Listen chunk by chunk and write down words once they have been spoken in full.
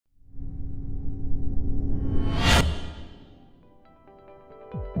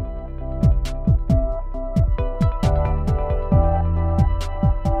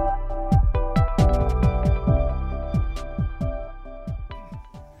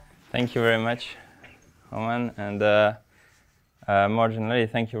Thank you very much, Roman, and more generally,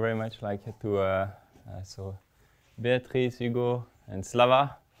 thank you very much, to Beatrice, Hugo, and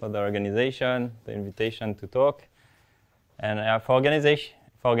Slava for the organization, the invitation to talk, and for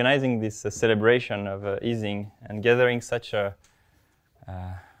organizing this celebration of Ising and gathering such a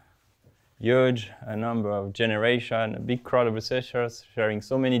huge number of generation, a big crowd of researchers sharing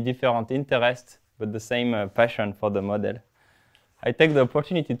so many different interests, but the same passion for the model. I take the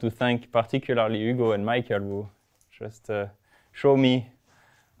opportunity to thank particularly Hugo and Michael, who just show me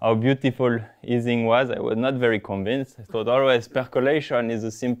how beautiful Ising was. I was not very convinced. I thought always percolation is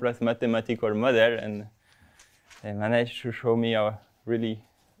the simplest mathematical model, and they managed to show me how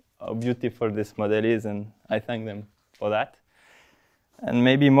beautiful this model is, and I thank them for that. And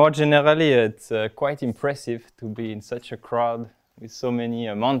maybe more generally, it's quite impressive to be in such a crowd with so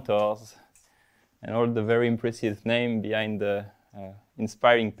many mentors and all the very impressive names behind the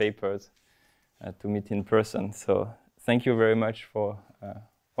inspiring papers to meet in person. So thank you very much for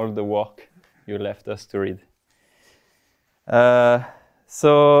all the work you left us to read.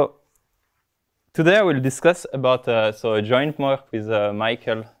 So today I will discuss about a joint work with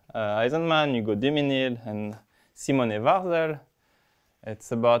Michael Aizenman, Hugo Duminil, and Simone Warzel.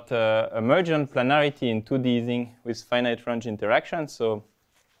 It's about emergent planarity in 2D Ising with finite-range interactions. So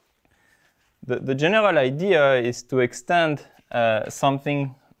the general idea is to extend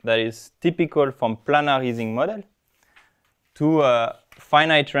something that is typical from planar Ising model to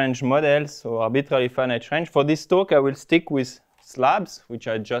finite-range models, so arbitrarily finite range. For this talk, I will stick with slabs, which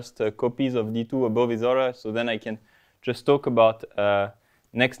are just copies of D2 above each other. So then I can just talk about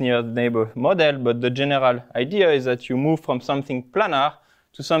next nearest neighbor model. But the general idea is that you move from something planar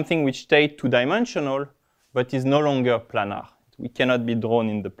to something which stays two-dimensional, but is no longer planar. It cannot be drawn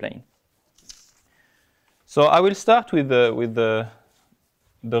in the plane. So I will start with the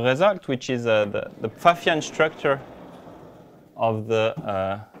result, which is the Pfaffian structure of the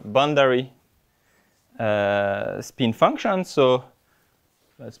boundary spin function. So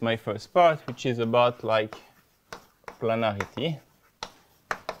that's my first part, which is about planarity.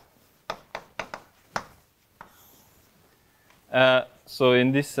 So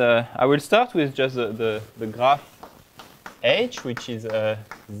in this, I will start with just the graph H, which is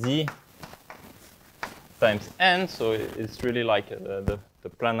Z times n, so it's really like the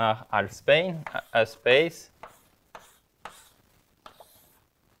planar half space.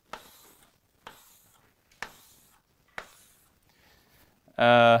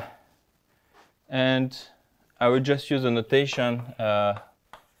 And I will just use a notation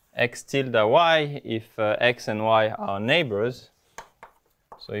x tilde y if x and y are neighbors.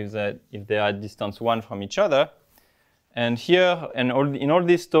 So if they are at distance 1 from each other. And here, in all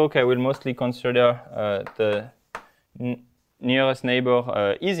this talk, I will mostly consider the nearest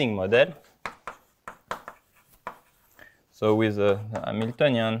neighbor Ising model. So with the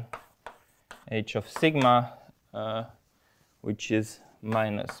Hamiltonian h of sigma, which is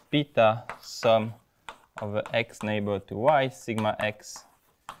minus beta sum of x neighbor to y, sigma x,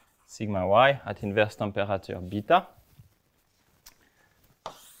 sigma y at inverse temperature beta.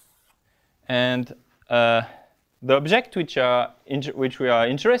 And the objects which we are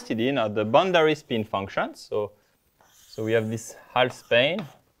interested in are the boundary spin functions. So we have this half spin,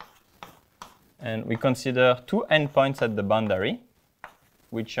 and we consider two endpoints at the boundary,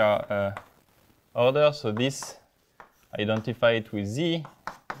 which are ordered. So this, identify it with Z,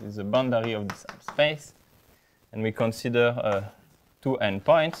 is the boundary of this half space. And we consider two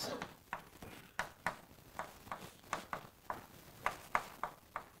endpoints.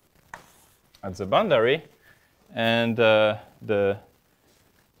 At the boundary. And the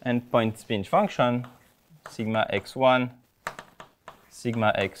endpoint spin function, sigma x1,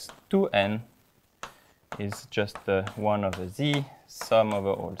 sigma x2n, is just 1 over z, sum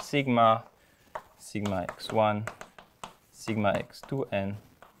over all sigma, sigma x1, sigma x2n,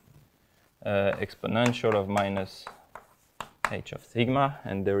 exponential of minus h of sigma,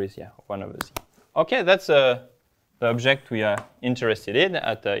 and there is 1 over z. OK, that's the object we are interested in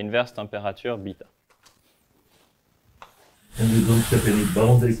at inverse temperature beta. And you don't have any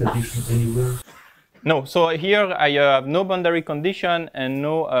boundary condition anywhere? No. So here I have no boundary condition and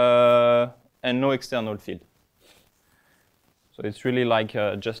no external field. So it's really like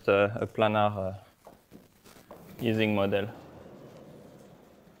just a planar Ising model.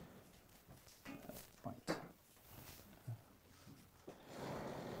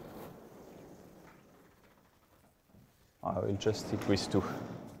 I will just stick with 2.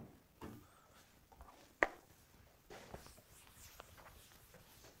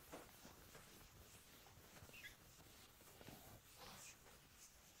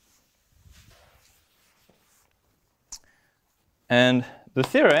 And the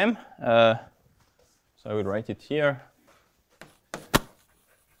theorem, so I will write it here,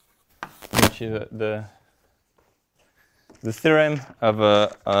 which is the theorem of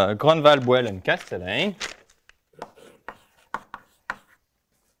Grunwald, Boyle, and Castellane.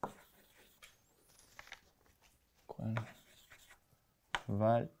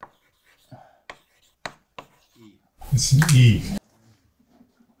 Grunwald. It's an E.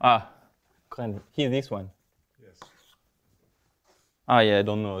 Ah, here, this one. Yes. Ah, yeah, I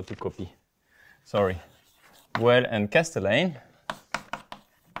don't know how to copy. Sorry. Well, and Castellane.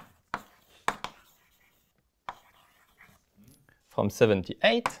 From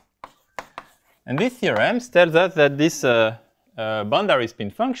 78. And this theorem tells us that these boundary spin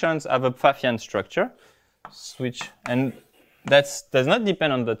functions have a Pfaffian structure, and that does not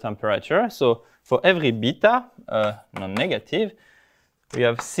depend on the temperature. So for every beta, non-negative, we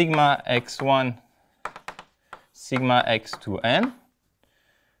have sigma x1, sigma x2n,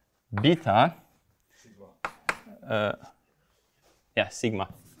 beta, sigma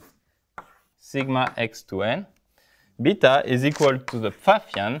x2n. Beta is equal to the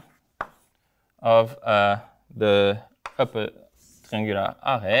Pfaffian of the upper triangular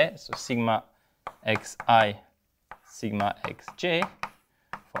array, so sigma xi, sigma xj,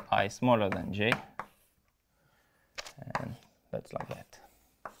 for I smaller than j, and that's like that.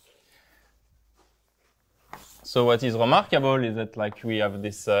 So what is remarkable is that like we have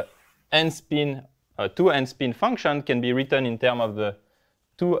this n-spin, 2 n-spin function can be written in terms of the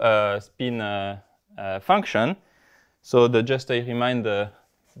 2 spin function. So just I remind the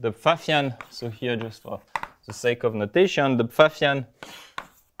Pfaffian, so here just for the sake of notation, the Pfaffian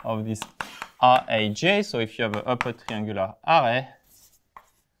of this Raj, so if you have an upper triangular array,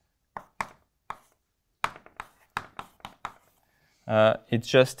 it's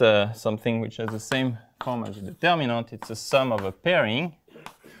just something which has the same form as the determinant. It's a sum of a pairing.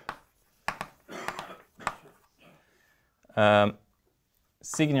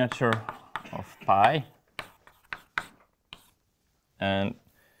 Signature of pi and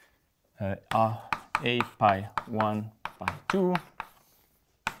a pi 1, pi 2,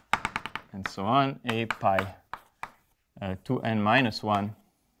 and so on, a pi 2n minus 1,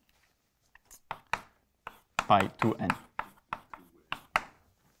 pi 2n.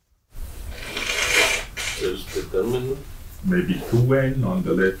 There's determinant. Maybe 2n on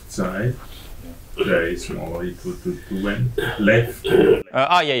the left side. There is more equal to 2n. Left.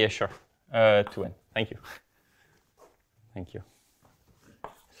 Yeah, sure. 2n. Thank you. Thank you.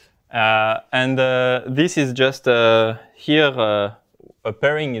 And this is just here, a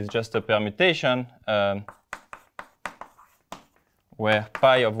pairing is just a permutation where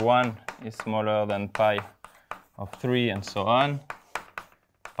pi of 1 is smaller than pi of 3 and so on,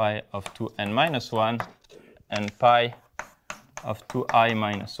 pi of 2n minus 1, and pi of 2i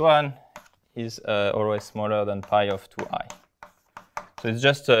minus 1 is always smaller than pi of 2i. So it's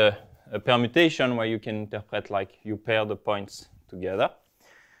just a permutation where you can interpret like you pair the points together.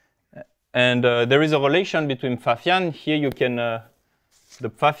 And there is a relation between Pfaffian. Here you can, the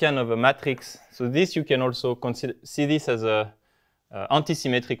Pfaffian of a matrix. So this you can also see this as a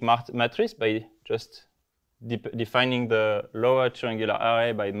antisymmetric matrix by just defining the lower triangular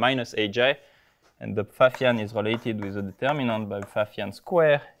array by minus aj. And the Pfaffian is related with the determinant by Pfaffian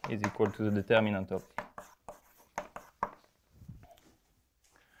square is equal to the determinant of A.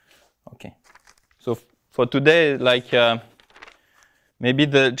 Okay. So for today, like maybe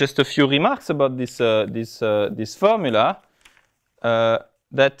just a few remarks about this this formula.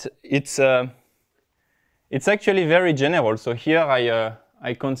 That it's actually very general. So here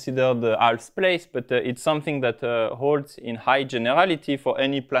I consider the half space, but it's something that holds in high generality for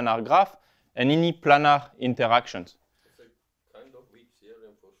any planar graph and any planar interactions. It's a kind of weak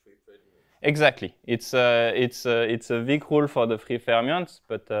theorem for free fermions. Exactly. It's a weak rule for the free fermions,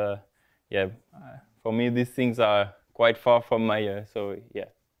 but yeah, for me these things are quite far from my. So yeah,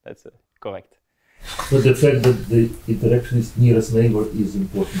 that's correct. But the fact that the interaction is nearest neighbor is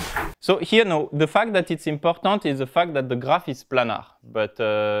important. So here, no, the fact that it's important is the fact that the graph is planar, but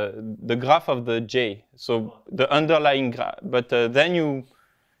the graph of the J, so the underlying graph, but then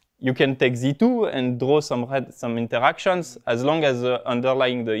you can take Z2 and draw some interactions. As long as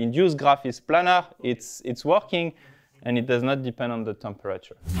underlying the induced graph is planar, it's working, and it does not depend on the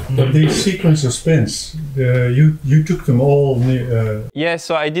temperature. But these sequence of spins, you took them all. Yeah,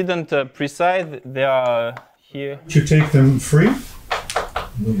 so I didn't precise. They are here. Did you take them free?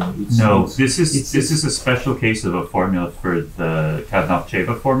 No, this is a special case of a formula for the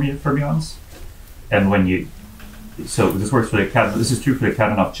Kadanoff-Cheva fermions, and when you this works for the this is true for the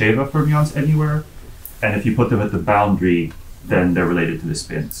Kadanoff-Cheva fermions anywhere, and if you put them at the boundary, then they're related to the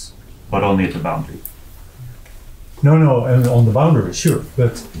spins, but only at the boundary. No, and on the boundary, sure,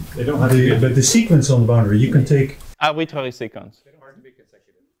 but They don't have to be. but the sequence on the boundary, you can take. Arbitrary sequence. They don't have to be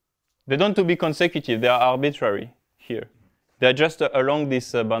consecutive. They don't to be consecutive, they are arbitrary here. They're just along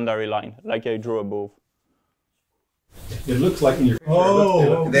this boundary line, like I drew above. It looks like in your picture.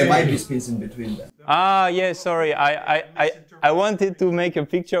 Oh, There might be space in between them. Ah, yeah, sorry. I wanted to make a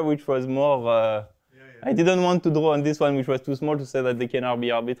picture which was more. I didn't want to draw on this one, which was too small to say that they cannot be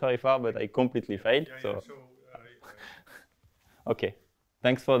arbitrary far, but I completely failed. So. Okay,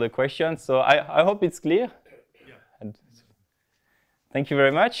 thanks for the question. So I hope it's clear. And thank you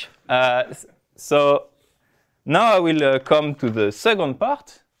very much. So now I will come to the second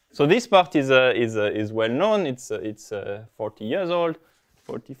part. So this part is well known. It's 40 years old,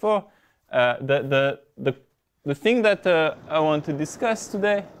 44. The thing that I want to discuss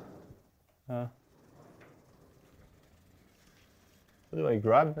today. What do I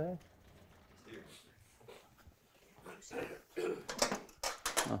grab there?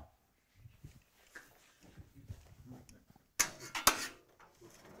 Oh.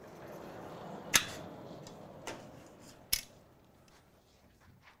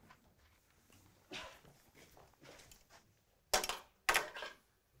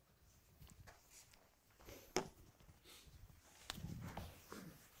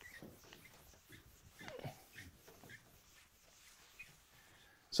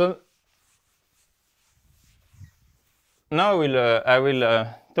 So now I will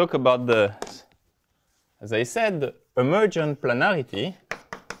talk about the, as I said, the emergent planarity.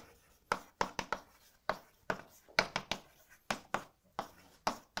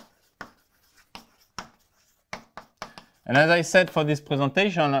 And as I said for this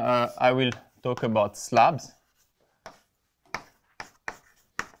presentation, I will talk about slabs.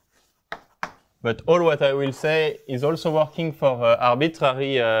 But all what I will say is also working for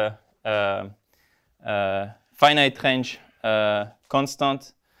arbitrary finite range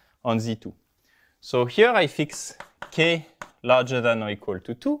constant on Z2. So here I fix k larger than or equal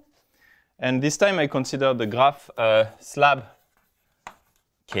to 2. And this time I consider the graph slab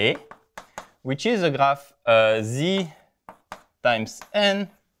k, which is a graph z times n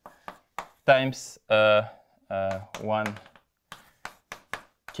times 1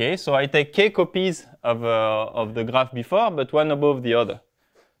 k. So I take k copies of the graph before, but one above the other.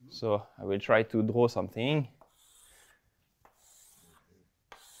 So I will try to draw something.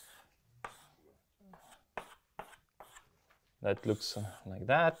 That looks like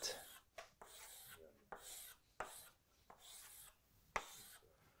that.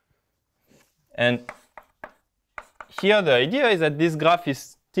 And here the idea is that this graph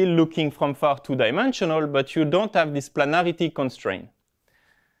is still looking from far two-dimensional, but you don't have this planarity constraint.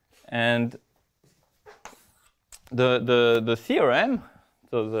 And the theorem,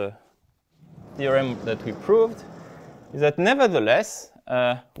 so the theorem that we proved, is that nevertheless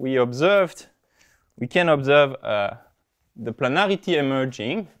we can observe the planarity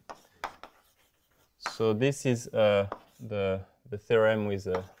emerging. So this is the theorem with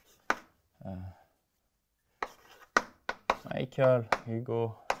Michael,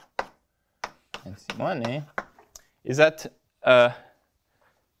 Hugo, and Simone, is that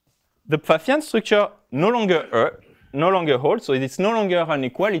the Pfaffian structure no longer holds, so it's no longer an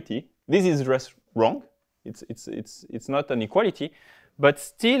equality. This is just wrong. It's not an equality, but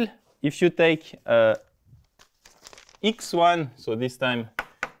still, if you take x1, so this time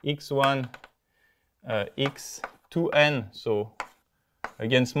x1, x2n, so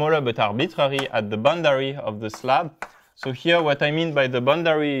again smaller but arbitrary at the boundary of the slab. So here, what I mean by the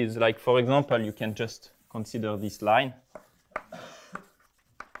boundary is, like, for example, you can just consider this line.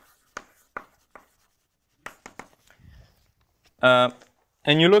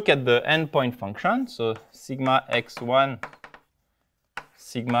 And you look at the endpoint function, so sigma x1,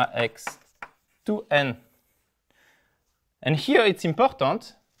 sigma x2n. And here it's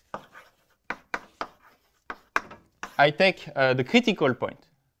important, I take the critical point.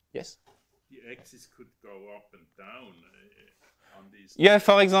 Yes? The axis could go up and down on these. Yeah,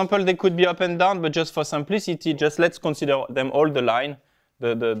 for example, they could be up and down, but just for simplicity, just let's consider them all the line.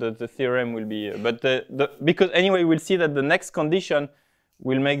 The theorem will be, because anyway, we'll see that the next condition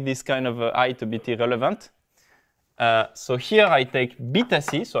will make this kind of height a bit irrelevant. So here I take beta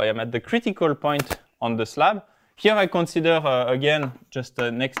c, so I am at the critical point on the slab. Here I consider, again, just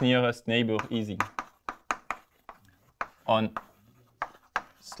the next nearest neighbor, Ising, on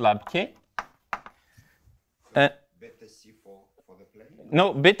slab k. Beta c for the plane?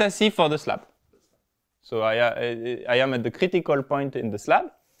 No, beta c for the slab. So I am at the critical point in the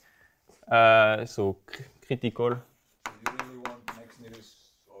slab. So critical. You really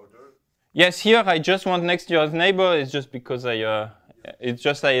Yes, here I just want next year's neighbor. It's just because I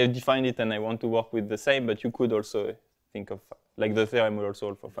defined it and I want to work with the same. But you could also think of like the theorem will also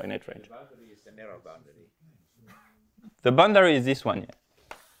hold for finite range. The boundary is the narrow boundary. The boundary is this one. Yeah.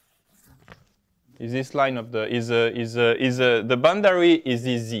 Is this line of the the boundary is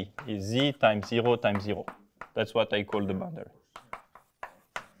this z is z times 0 times 0. That's what I call the boundary.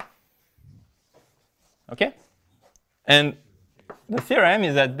 Okay, and the theorem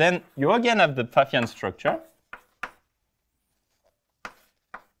is that then you again have the Pfaffian structure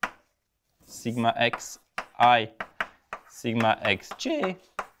sigma x I sigma x j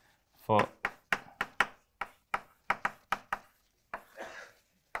for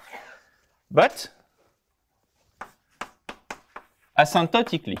but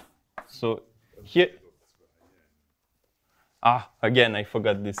asymptotically. So here, again, I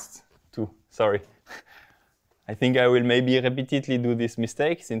forgot this too. Sorry. I think I will maybe repeatedly do this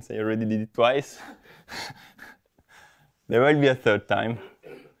mistake since I already did it twice. There will be a third time.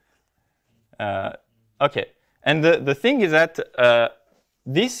 Okay. And the thing is that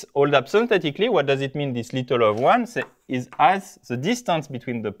this hold asymptotically. What does it mean, this little of 1? Is as the distance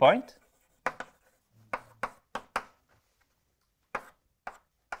between the point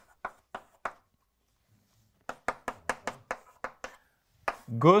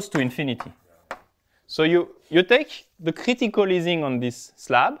goes to infinity. So you take the critical Ising on this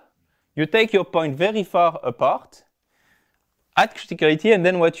slab, you take your point very far apart at criticality, and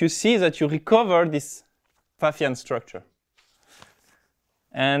then what you see is that you recover this Pfaffian structure.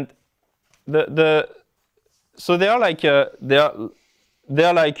 And so there are like a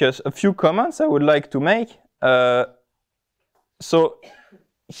few comments I would like to make. So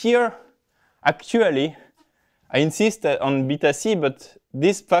here, actually, I insist on beta c, but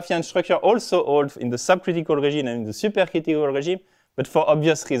this Pfaffian structure also holds in the subcritical regime and in the supercritical regime, but for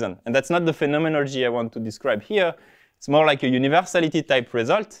obvious reason. And that's not the phenomenology I want to describe here. It's more like a universality type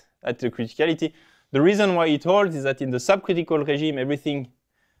result at the criticality. The reason why it holds is that in the subcritical regime, everything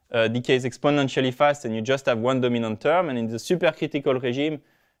decays exponentially fast, and you just have one dominant term. And in the supercritical regime,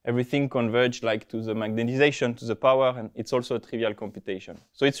 everything converges like to the magnetization, to the power, and it's also a trivial computation.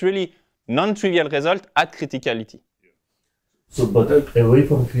 So it's really non-trivial result at criticality. So, but away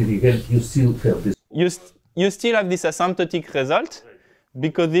from criticality, you still have this. You still have this asymptotic result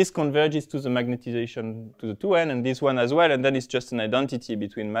because this converges to the magnetization to the 2n and this one as well, and then it's just an identity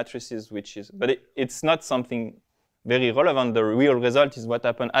between matrices, which is, but it's not something very relevant. The real result is what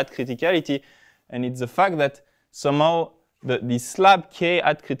happened at criticality, and it's the fact that somehow the slab k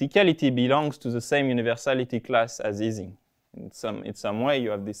at criticality belongs to the same universality class as Ising. In some way, you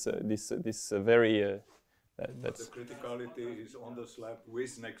have this very. That's the criticality is on the slab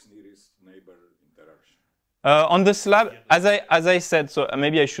with next nearest neighbor interaction. On the slab, as I said, so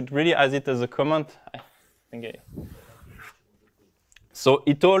maybe I should really add it as a comment. Okay. So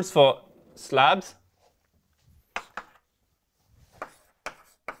it holds for slabs.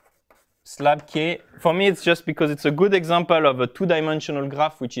 Slab K. For me, it's just because it's a good example of a two-dimensional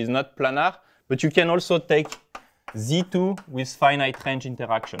graph which is not planar, but you can also take Z2 with finite range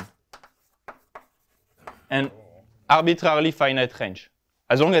interaction and arbitrarily finite range.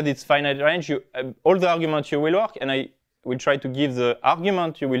 As long as it's finite range, all the arguments you will work, and I will try to give the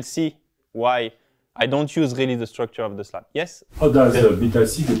argument. You will see why I don't use really the structure of the slab. Yes? How does beta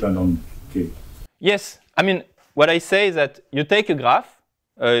c depend on K? Yes. I mean, what I say is that you take a graph.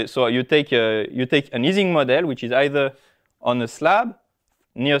 So you take an Ising model, which is either on a slab,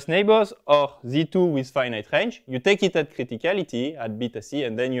 nearest neighbors, or Z2 with finite range. You take it at criticality, at beta c,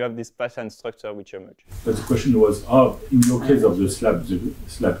 and then you have this Pfaffian structure which emerges. But the question was, in your case of the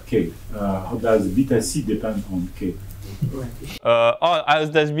slab K, how does beta c depend on K? As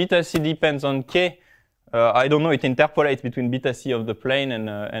does beta c depends on K? I don't know. It interpolates between beta c of the plane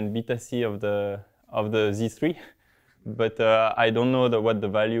and beta c of the Z3. But I don't know what the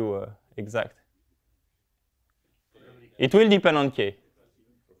value exact. It will depend on K.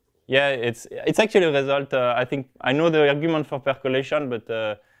 Yeah, it's actually a result. I think I know the argument for percolation, but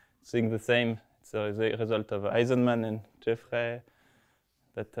I think the same. It's a result of Aizenman and Jeffrey.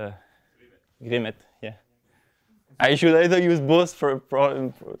 That Grimet. Yeah. I should either use both for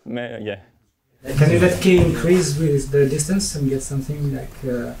yeah. Can you let K increase with the distance and get something like...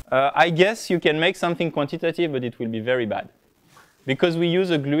 I guess you can make something quantitative, but it will be very bad. Because we use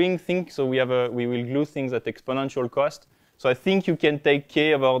a gluing thing, so we will glue things at exponential cost. So I think you can take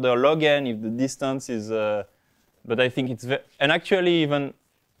K of order log n if the distance is... but I think it's... And actually, even...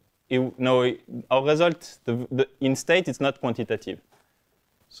 our result, in state, it's not quantitative.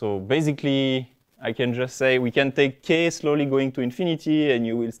 So basically, I can just say we can take k slowly going to infinity, and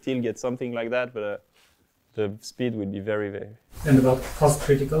you will still get something like that, but the speed will be very, very. And about off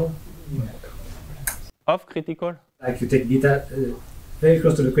critical? Off critical? Like you take beta very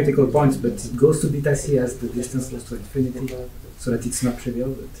close to the critical points, but it goes to beta c as the distance goes to infinity, so that it's not trivial.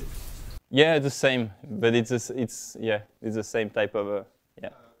 But yeah, the same, but it's the same type of yeah.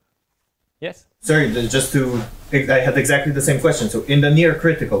 Yes. Sorry, just to I had exactly the same question. So in the near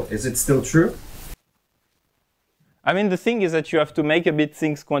critical, is it still true? I mean, the thing is that you have to make a bit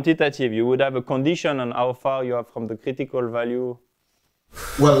things quantitative. You would have a condition on how far you are from the critical value.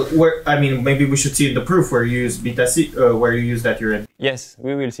 Well, I mean, maybe we should see the proof where you use beta c, where you use that you're in. Yes,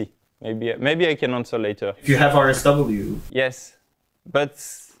 we will see. Maybe I can answer later. If you have RSW. Yes, but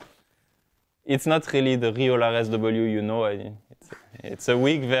it's not really the real RSW, you know. It's a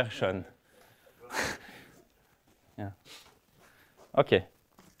weak version. Yeah. Okay.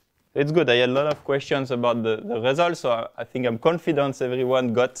 It's good. I had a lot of questions about the results, so I think I'm confident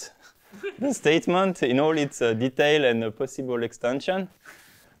everyone got the statement in all its detail and possible extension,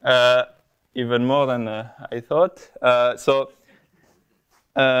 even more than I thought.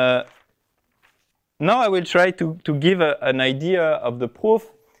 Now I will try to give an idea of the proof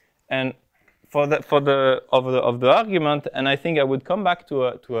and of the argument, and I think I would come back to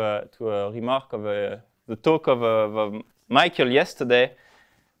a remark of the talk of Michael yesterday,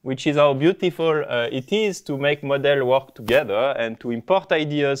 which is how beautiful it is to make models work together and to import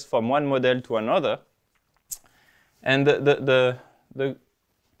ideas from one model to another. And the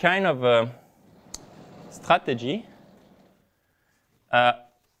kind of strategy.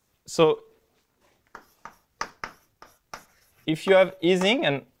 So if you have Ising,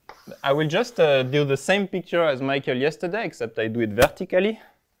 and I will just do the same picture as Michael yesterday, except I do it vertically.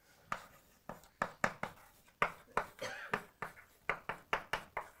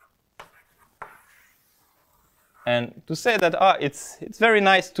 And to say that it's very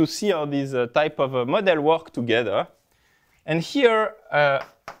nice to see how these type of model work together. And here,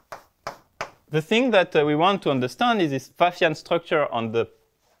 the thing that we want to understand is this Pfaffian structure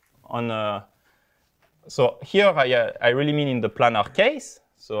so here I really mean in the planar case.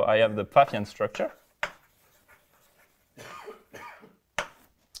 So I have the Pfaffian structure.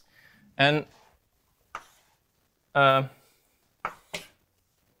 And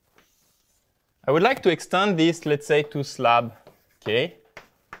I would like to extend this, let's say, to slab K,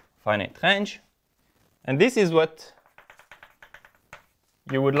 finite range. And this is what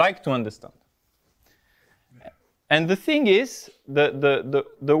you would like to understand. And the thing is,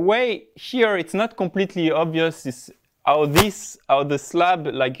 the way here it's not completely obvious is how the slab,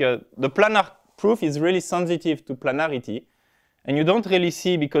 like the planar proof is really sensitive to planarity. And you don't really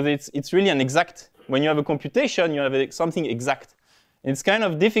see because it's really an exact. When you have a computation, you have something exact. It's kind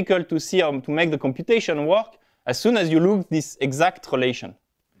of difficult to see how to make the computation work as soon as you look this exact relation.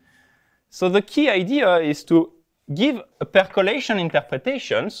 So the key idea is to give a percolation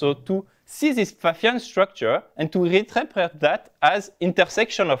interpretation, so to see this Pfaffian structure and to interpret that as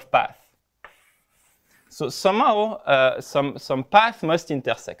intersection of path. So somehow some path must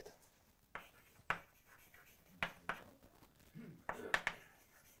intersect.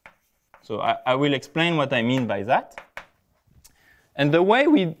 So I will explain what I mean by that. And the way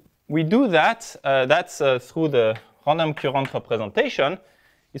we do that, that's through the random current representation,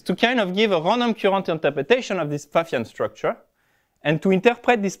 is to kind of give a random current interpretation of this Pfaffian structure and to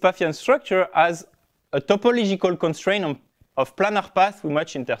interpret this Pfaffian structure as a topological constraint of planar path we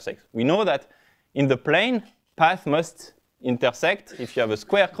must intersect. We know that in the plane, path must intersect. If you have a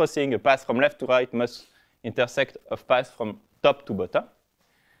square crossing, a path from left to right must intersect a path from top to bottom.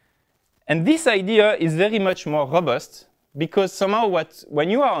 And this idea is very much more robust because somehow when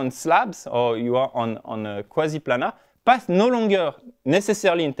you are on slabs or you are on a quasi-planar, paths no longer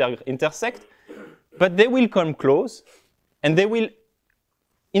necessarily intersect, but they will come close and they will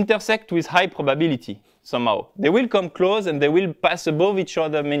intersect with high probability somehow. They will come close and they will pass above each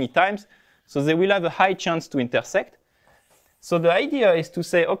other many times, so they will have a high chance to intersect. So the idea is to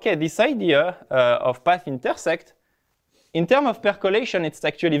say, okay, this idea of path intersect, in terms of percolation, it's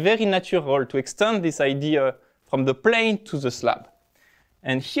actually very natural to extend this idea from the plane to the slab.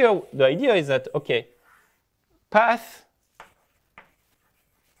 And here, the idea is that, okay, paths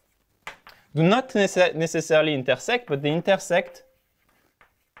do not necessarily intersect, but they intersect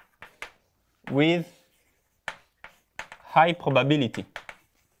with high probability.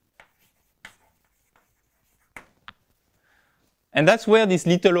 And that's where this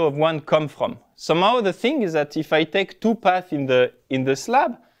little o of 1 comes from. Somehow the thing is that if I take two paths in the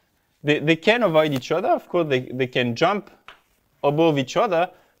slab, they can avoid each other. Of course, they can jump above each other,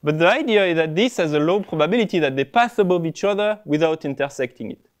 But the idea is that this has a low probability that they pass above each other without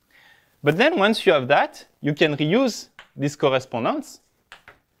intersecting it. But then once you have that, you can reuse this correspondence.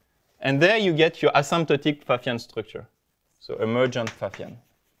 And there you get your asymptotic Pfaffian structure. So emergent Pfaffian.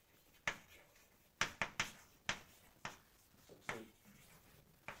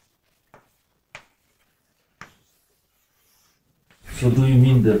 So do you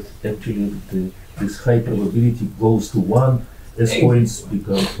mean that actually this high probability goes to 1 as points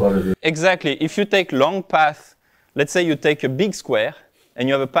become part of it? Exactly. If you take long path, let's say you take a big square, and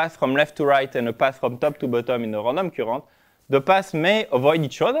you have a path from left to right and a path from top to bottom in a random current, the paths may avoid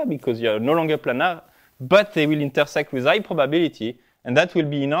each other because you are no longer planar, but they will intersect with high probability, and that will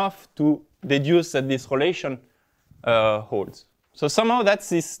be enough to deduce that this relation holds. So somehow that's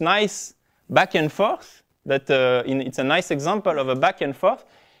this nice back and forth that it's a nice example of a back and forth.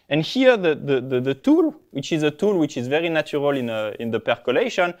 And here the tool, which is a tool which is very natural in the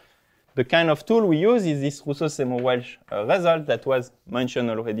percolation, the kind of tool we use is this Russo-Seymour-Welsh result that was mentioned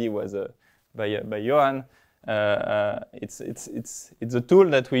already by Johan. It's a tool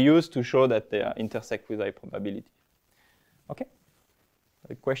that we use to show that they intersect with high probability. Okay?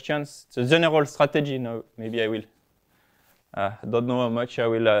 Questions? It's a general strategy. Now, maybe I will. I don't know how much I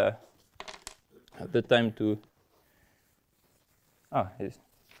will have the time to. Oh, it's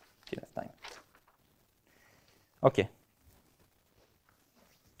still have time. Okay.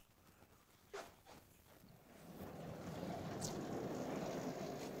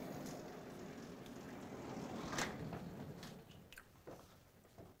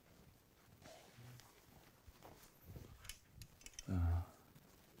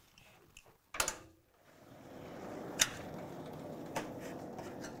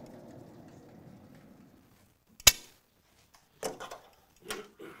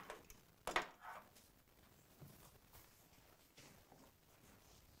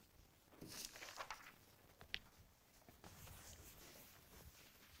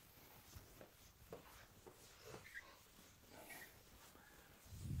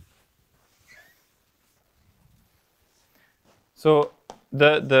 So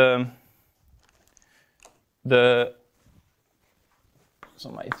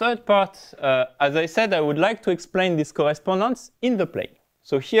so my third part, as I said, I would like to explain this correspondence in the plane.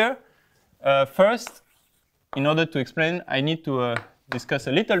 So here, first, in order to explain, I need to discuss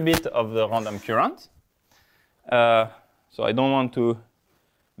a little bit of the random current. So I don't want to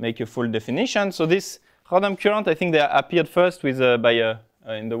make a full definition. So this random current, I think they appeared first with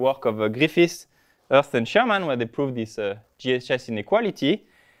in the work of Griffiths, Hurst, and Sherman, where they proved this GHS inequality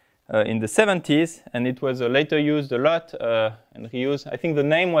in the 70s, and it was later used a lot and reused. I think the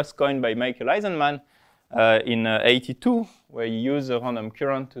name was coined by Michael Aizenman in 82, where he used a random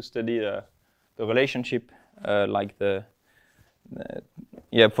current to study the relationship, for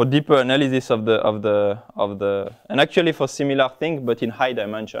deeper analysis of the and actually for similar things, but in high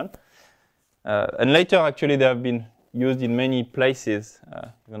dimension. And later, actually, they have been used in many places,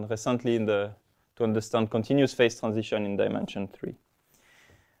 even recently to understand continuous phase transition in dimension 3.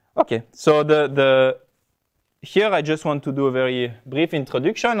 Okay, so here I just want to do a very brief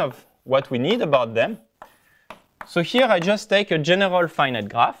introduction of what we need about them. So here I just take a general finite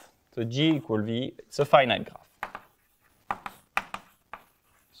graph. So G equal V, it's a finite graph.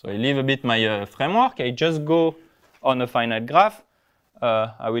 So I leave a bit my framework. I just go on a finite graph.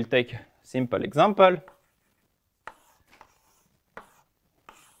 I will take a simple example.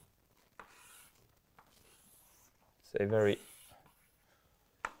 Say so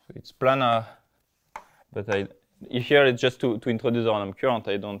it's planar, but here it's just to introduce a random current.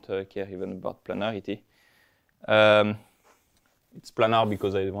 I don't care even about planarity. It's planar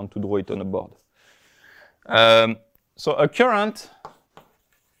because I want to draw it on a board. So a current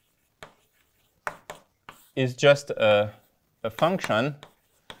is just a function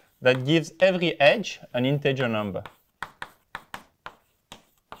that gives every edge an integer number.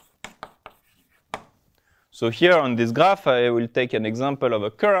 So here on this graph, I will take an example of a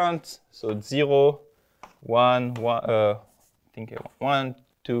current. So 0, 1,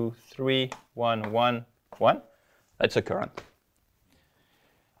 2, 3, 1, 1, 1. That's a current.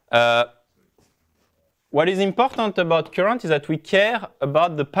 What is important about current is that we care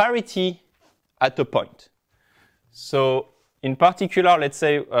about the parity at a point. So in particular, let's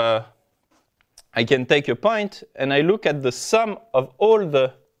say I can take a point and I look at the sum of all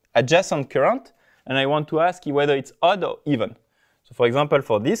the adjacent current, and I want to ask whether it's odd or even. So for example,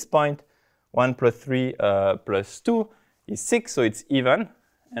 for this point, 1 plus 3 plus 2 is 6, so it's even.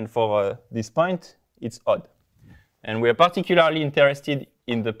 And for this point, it's odd. And we are particularly interested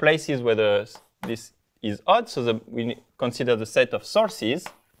in the places where this is odd, so that we consider the set of sources.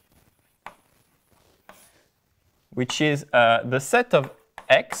 which is the set of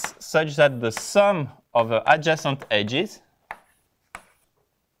X such that the sum of the adjacent edges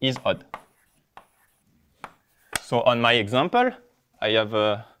is odd. So on my example, I have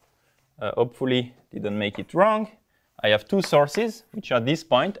hopefully didn't make it wrong. I have two sources, which are this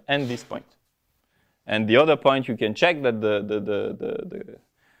point and this point. And the other point, you can check that the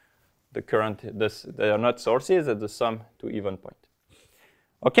current, they are not sources at the sum to even point.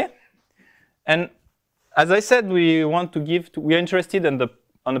 OK? And as I said, we want to we're interested in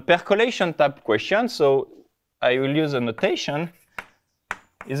on the percolation type question. So I will use a notation.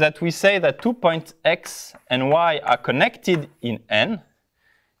 Is that we say that 2 points x and y are connected in N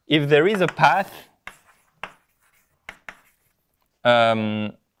if there is a path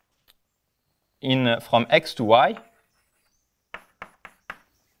from x to y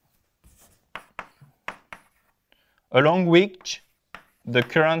along which the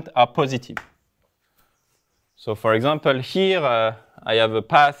current are positive. So for example, here I have a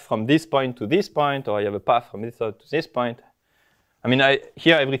path from this point to this point, or I have a path from this to this point. I mean,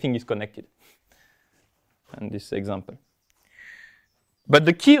 here everything is connected in this example. But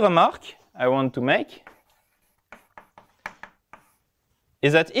the key remark I want to make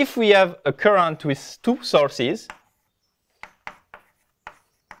is that if we have a current with two sources,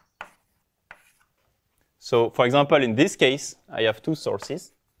 so for example, in this case, I have two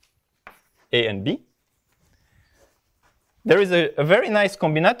sources, A and B, there is a very nice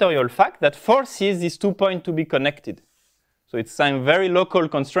combinatorial fact that forces these 2 points to be connected. So it's some very local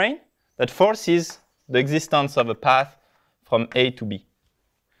constraint that forces the existence of a path from A to B.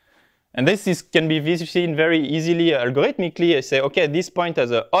 And this can be seen very easily algorithmically. I say, OK, this point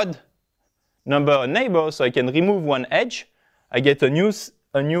has an odd number of neighbors, so I can remove one edge. I get a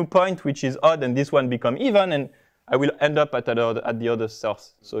new point which is odd, and this one become even, and I will end up at the other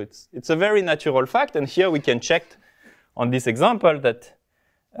source. So it's a very natural fact. And here we can check on this example that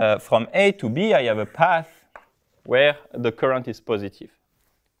from A to B, I have a path where the current is positive.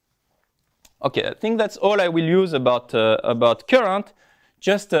 OK, I think that's all I will use about current.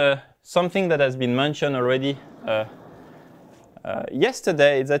 Just something that has been mentioned already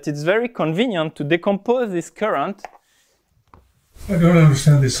yesterday is that it's very convenient to decompose this current. I don't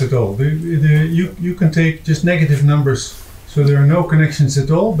understand this at all. You can take just negative numbers, so there are no connections at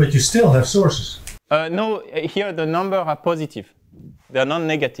all, but you still have sources. No, here the numbers are positive. They are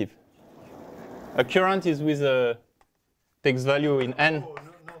non-negative. A current is with a takes value in n. Oh,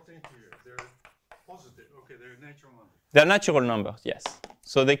 not integer. They're positive. OK, they're natural numbers. They're natural numbers, yes.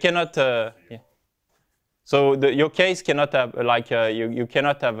 So they cannot. Yeah. So your case cannot have you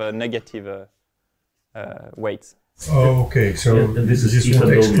cannot have a negative weights. Oh, OK. So and this is you just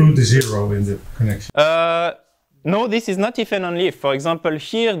want to exclude the zero in the connection. No, this is not if and only if. For example,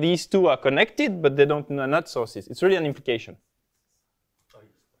 here these two are connected, but they are not sources. It's really an implication.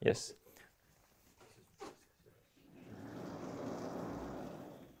 Yes.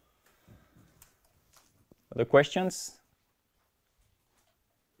 Other questions?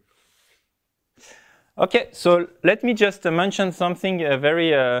 OK, so let me just mention something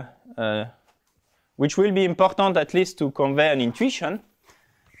which will be important at least to convey an intuition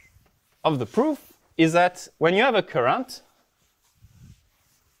of the proof, is that when you have a current,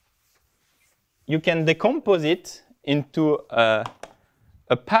 you can decompose it into a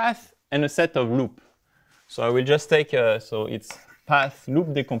path and a set of loop. So I will just take, so it's path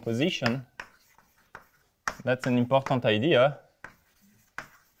loop decomposition. That's an important idea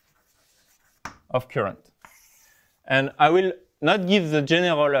of current. And I will not give the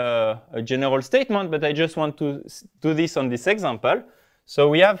general statement, but I just want to do this on this example. So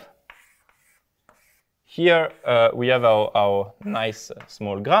we have here, we have our nice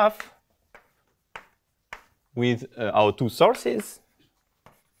small graph with our two sources.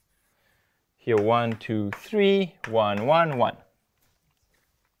 Here, 1, 2, 3, 1, 1, 1.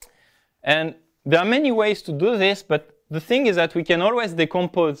 And there are many ways to do this, but the thing is that we can always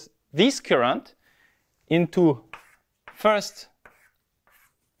decompose this current into first.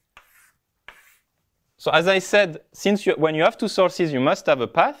 So as I said, since when you have two sources, you must have a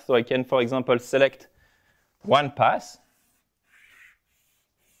path. So I can, for example, select one path.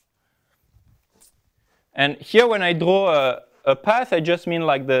 And here, when I draw a path, I just mean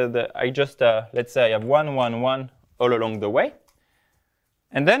like let's say I have 1, 1, 1 all along the way.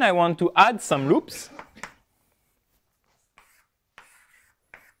 And then I want to add some loops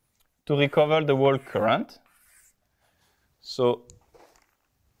to recover the whole current. So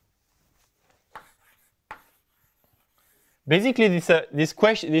basically,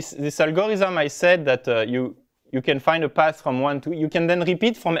 this algorithm, I said that you can find a path from 1 to, you can then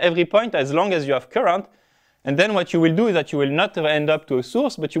repeat from every point as long as you have current. And then what you will do is that you will not end up to a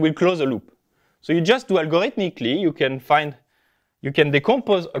source, but you will close a loop. So you just do algorithmically, you can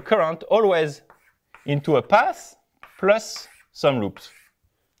decompose a current always into a path plus some loops.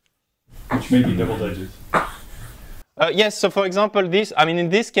 Which may be double edges. Yes, so for example, in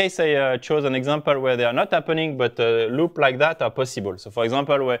this case, I chose an example where they are not happening, but a loop like that are possible. So for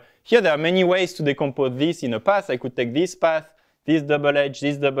example, here there are many ways to decompose this in a path. I could take this path, this double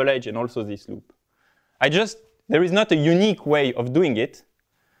edge, and also this loop. There is not a unique way of doing it,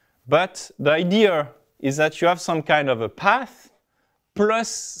 but the idea is that you have some kind of a path plus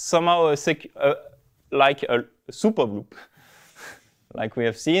somehow like a super loop, like we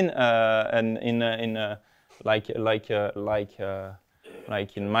have seen like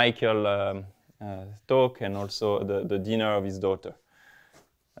in Michael talk and also the dinner of his daughter.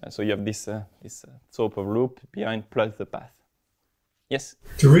 So you have this sort of loop behind plus the path. Yes?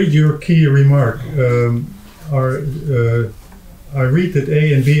 To read your key remark, I read that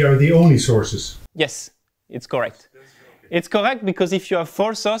A and B are the only sources. Yes, it's correct. It's correct because if you have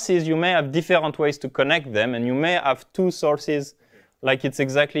 4 sources, you may have different ways to connect them, and you may have 2 sources, like it's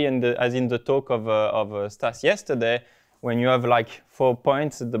exactly as in the talk of Stas yesterday, when you have like 4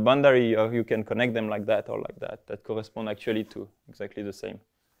 points at the boundary, you can connect them like that or like that. That correspond actually to exactly the same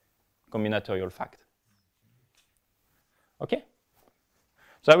combinatorial fact. Okay?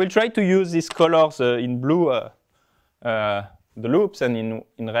 So I will try to use these colors in blue, the loops, and in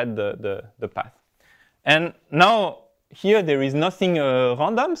red, the path. And now, here there is nothing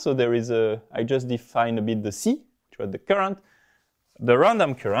random, so there is I just define a bit the C, which was the current. The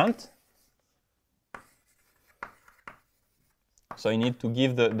random current, so I need to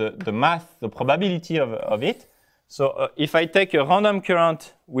give the math, the probability of it. So if I take a random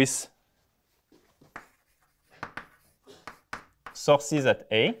current with sources at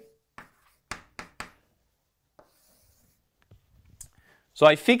A, so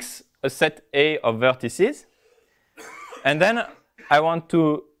I fix a set A of vertices, and then I want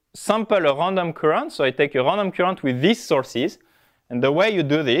to sample a random current, so I take a random current with these sources. And the way you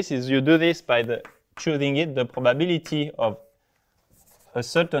do this is you do this by choosing the probability of a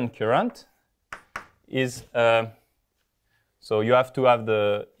certain current is, so you have to have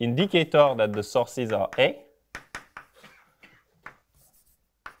the indicator that the sources are A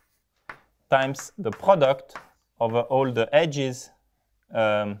times the product over all the edges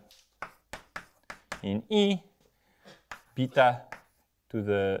in E, beta to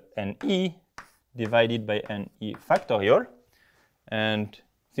the NE divided by NE factorial. And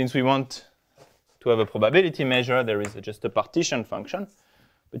since we want to have a probability measure, there is just a partition function.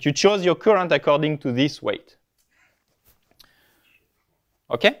 But you chose your current according to this weight.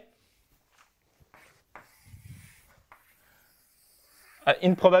 OK?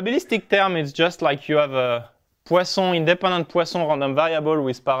 In probabilistic terms, it's just like you have a independent Poisson random variable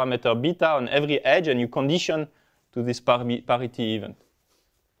with parameter beta on every edge, and you condition to this parity event.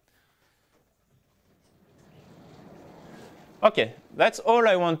 OK, that's all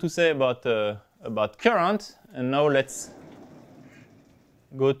I want to say about current. And now let's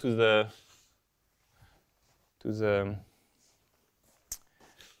go to the so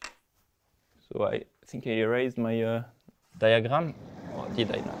I think I erased my diagram, or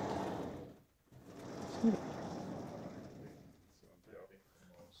did I not?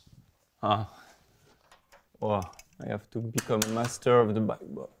 Oh, I have to become a master of the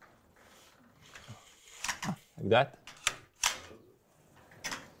Bible. Like that.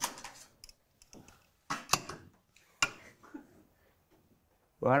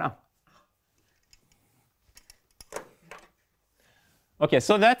 Voilà. Okay,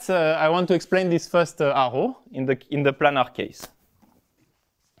 so that's I want to explain this first arrow in the planar case.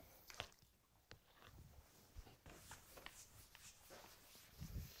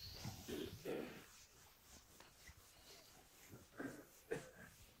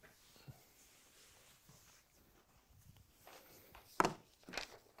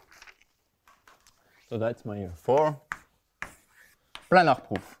 So that's my 4 planar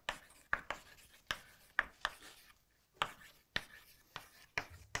proof.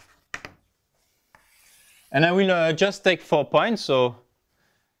 And I will just take 4 points. So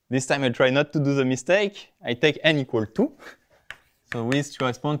this time I try not to do the mistake. I take n equal 2. So this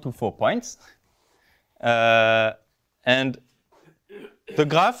corresponds to 4 points. And the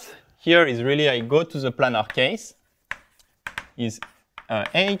graph here is really, I go to the planar case, is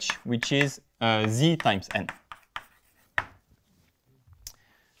h, which is z times n.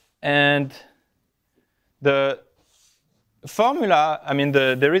 And the formula, I mean,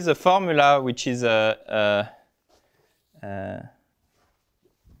 there is a formula which is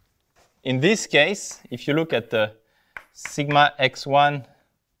in this case, if you look at the sigma x1,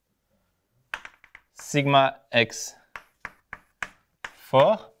 sigma x4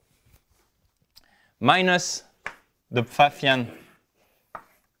 minus the Pfaffian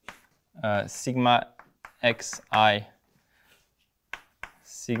sigma xi,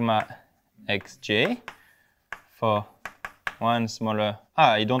 sigma xj for one smaller.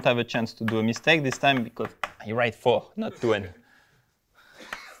 I don't have a chance to do a mistake this time because I write 4, not 2n.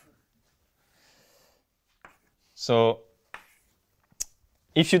 So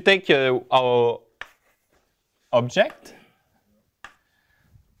if you take our object,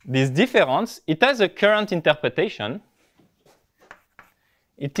 this difference, it has a current interpretation.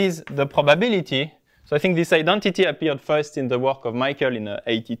 It is the probability. So I think this identity appeared first in the work of Michael in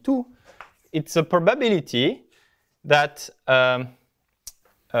 82. It's a probability that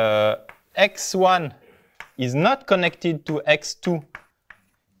x1 is not connected to x2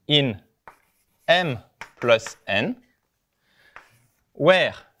 in m plus n,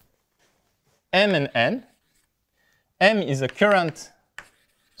 where m and n, m is a current,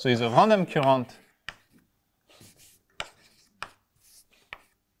 so it's a random current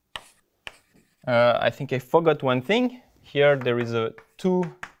I think I forgot one thing. Here there is a 2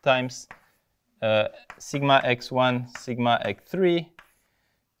 times sigma x1, sigma x3,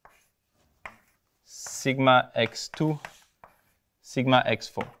 sigma x2, sigma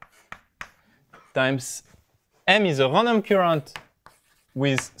x4 times m is a random current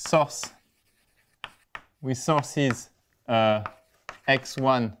with sources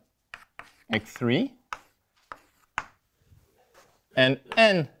x1, x3, and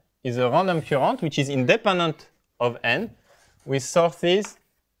n is a random current which is independent of n with sources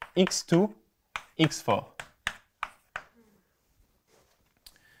x2, x4.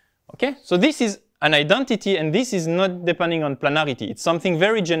 Okay, so this is an identity, and this is not depending on planarity. It's something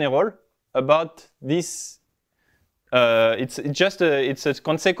very general about this. It's a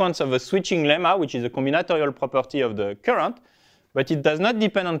consequence of a switching lemma, which is a combinatorial property of the current, but it does not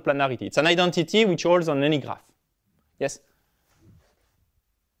depend on planarity. It's an identity which holds on any graph. Yes?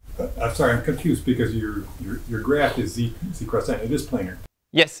 I'm sorry, I'm confused because your graph is z cross n. It is planar.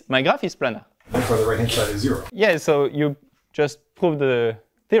 Yes, my graph is planar. Therefore, the right-hand side is 0. Yeah, so you just proved the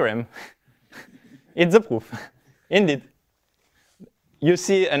theorem. It's a proof, indeed. You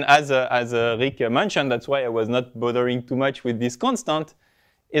see, and as Rick mentioned, that's why I was not bothering too much with this constant,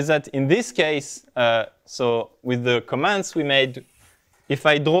 is that in this case, so with the commands we made, if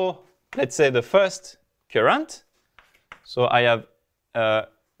I draw, let's say, the first current, so I have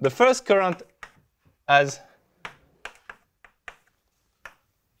the first current as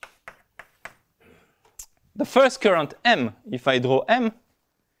the first current m, if I draw m,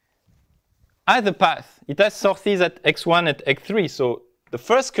 has a path. It has sources at x1 at x3. So the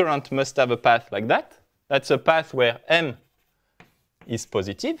first current must have a path like that. That's a path where m is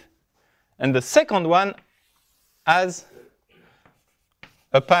positive. And the second one has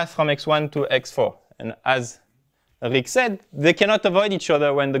a path from x1 to x4. And as Rick said, they cannot avoid each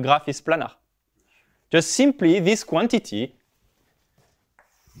other when the graph is planar. Just simply, this quantity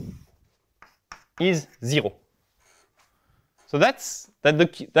is 0. So that's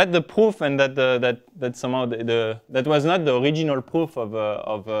the proof, and that somehow that was not the original proof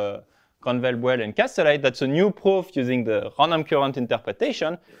of Convel-Buell and Castellite. That's a new proof using the random current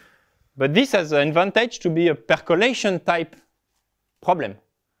interpretation. But this has an advantage to be a percolation type problem.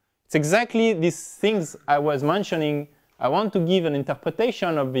 It's exactly these things I was mentioning. I want to give an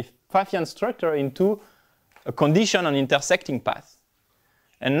interpretation of the Pfaffian structure into a condition on intersecting paths.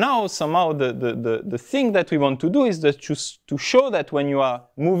 And now somehow the thing that we want to do is to show that when you are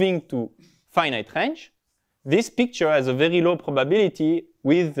moving to finite range, this picture has a very low probability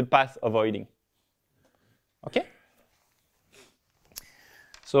with the path avoiding. Okay?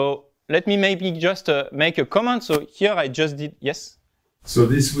 So let me maybe just make a comment. So here I just did, yes? So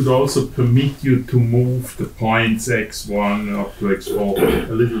this would also permit you to move the points x1 up to x4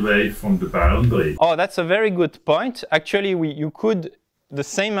 a little way from the boundary. Oh, that's a very good point. Actually, you could the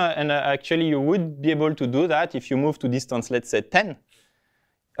same, and actually you would be able to do that if you move to distance, let's say 10.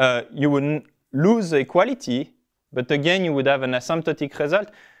 You wouldn't lose the equality, but again, you would have an asymptotic result.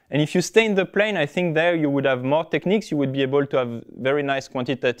 And if you stay in the plane, I think there you would have more techniques. You would be able to have very nice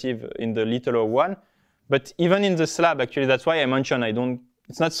quantitative in the little O1. But even in the slab, actually, that's why I mentioned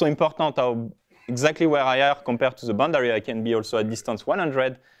it's not so important how exactly where I are compared to the boundary. I can be also at distance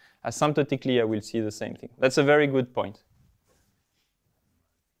 100. Asymptotically, I will see the same thing. That's a very good point.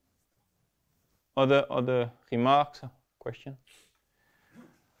 Other remarks, question?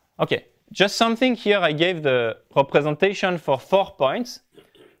 Okay, just something here. I gave the representation for 4 points.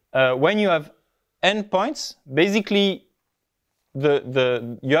 when you have n points, basically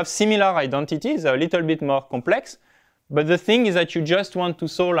you have similar identities, they're a little bit more complex, but the thing is that you just want to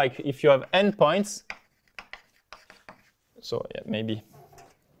solve, like if you have n points, so yeah, maybe,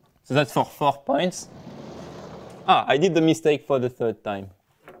 so that's for 4 points. Ah, I did the mistake for the 3rd time,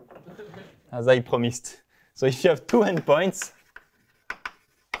 as I promised. So if you have 2 endpoints,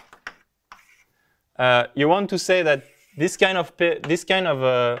 you want to say that this kind of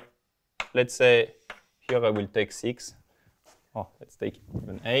let's say, here I will take 6. Oh, let's take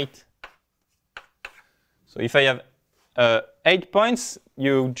even 8. So if I have 8 points,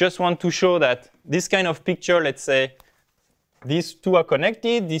 you just want to show that this kind of picture, let's say, these 2 are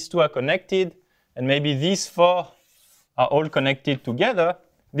connected, these 2 are connected, and maybe these 4 are all connected together.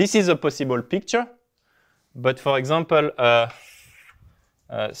 This is a possible picture. But for example,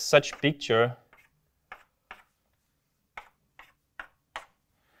 such picture,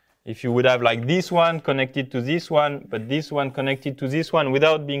 if you would have like this one connected to this one, but this one connected to this one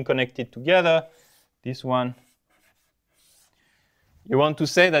without being connected together, this one, you want to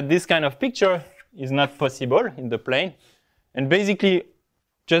say that this kind of picture is not possible in the plane. And basically,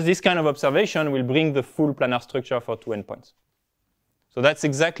 just this kind of observation will bring the full planar structure for 2 endpoints. So that's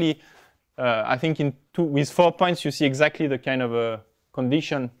exactly, I think with 4 points, you see exactly the kind of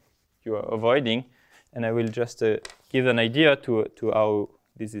condition you are avoiding. And I will just give an idea to how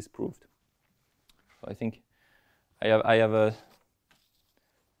this is proved. So I think I have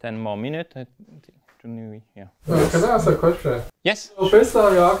 10 more minutes. Yeah. Can I ask a question? Yes. So based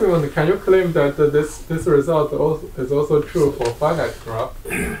on your argument, can you claim that this result is also true for finite graph?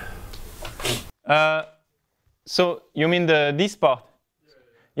 So you mean this part?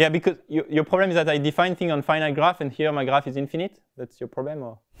 Yeah, because your problem is that I define things on finite graph, and here my graph is infinite. That's your problem,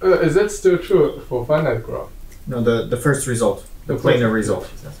 or? Is that still true for finite graph? No, the first result, the planar result.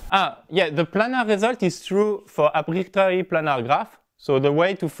 Yeah, the planar result is true for arbitrary planar graph. So the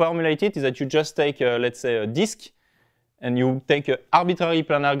way to formulate it is that you just take, let's say, a disk, and you take an arbitrary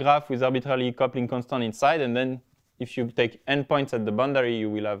planar graph with arbitrarily coupling constant inside, and then if you take n points at the boundary, you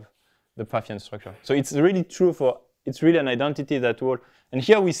will have the Pfaffian structure. So it's really true for, it's really an identity that will, and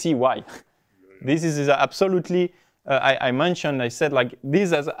here we see why. This is absolutely, I said like, this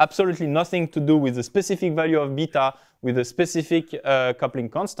has absolutely nothing to do with the specific value of beta, with a specific coupling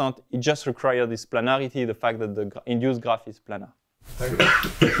constant. It just requires this planarity, the fact that the induced graph is planar.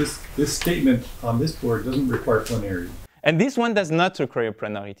 This statement on this board doesn't require planarity. And this one does not require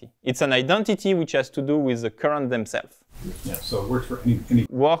planarity. It's an identity which has to do with the current themselves. Yeah, so it works for any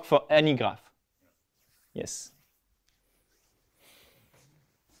work for any graph. Yes.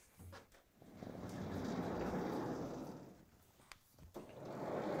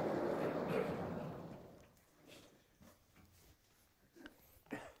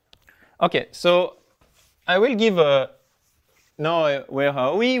 Okay, so I will give a, now where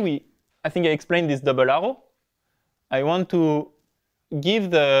are we? I think I explained this double arrow. I want to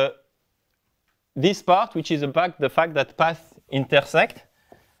give this part, which is about the fact that paths intersect.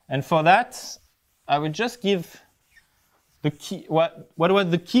 And for that, I will just give the key, what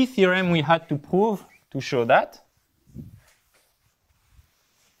was the key theorem we had to prove to show that.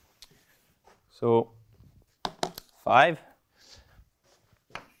 So 5.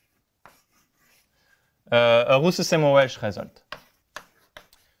 A Russo-Seymour-Welsh result.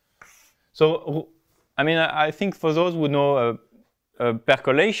 So, I mean, I think for those who know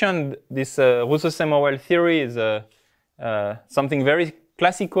percolation, this Russo-Seymour-Welsh theory is something very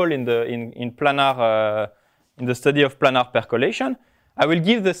classical in planar, in the study of planar percolation. I will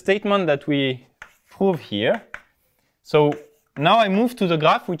give the statement that we prove here. So now I move to the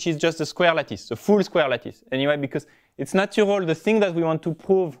graph, which is just a square lattice, a full square lattice. Anyway, because it's natural, the thing that we want to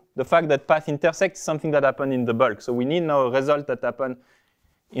prove, the fact that paths intersect, is something that happened in the bulk. So we need now a result that happened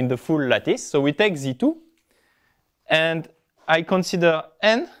in the full lattice. So we take Z2, and I consider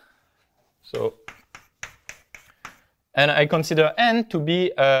N. So, and I consider N to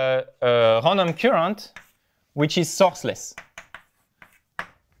be a random current, which is sourceless.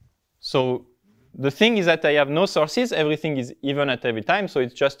 So the thing is that I have no sources. Everything is even at every time. So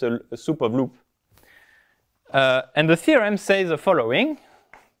it's just a soup of loop. And the theorem says the following.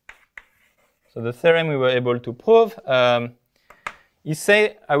 So the theorem we were able to prove is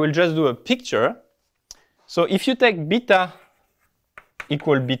say, I will just do a picture. So if you take beta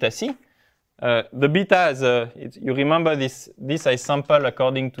equal beta c, the beta is you remember this I sample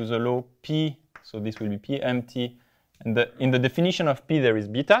according to the law P. So this will be P empty. And in the definition of P, there is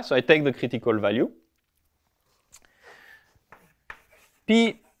beta. So I take the critical value.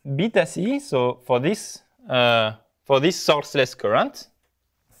 P beta c, so for this sourceless current,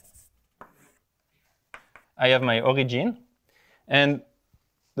 I have my origin. And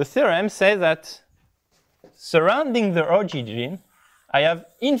the theorem says that surrounding the origin, I have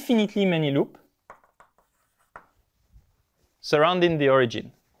infinitely many loops surrounding the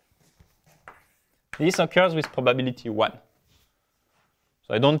origin. This occurs with probability 1.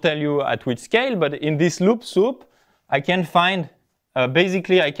 So I don't tell you at which scale, but in this loop soup, I can find,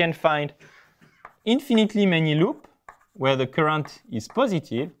 basically I can find infinitely many loops where the current is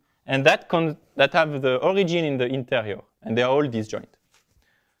positive, and that have the origin in the interior, and they are all disjoint.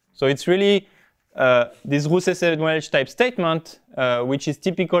 So it's really this Russo-Seymour-Welsh type statement, which is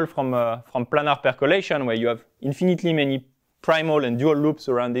typical from planar percolation, where you have infinitely many primal and dual loops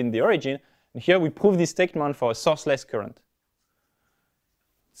surrounding the origin. And here we prove this statement for a sourceless current.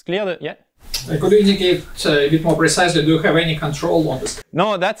 It's clear that, yeah? Could you indicate a bit more precisely, do you have any control on this?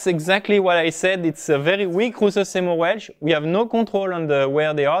 No, that's exactly what I said. It's a very weak Russo-Seymour-Welsh. We have no control on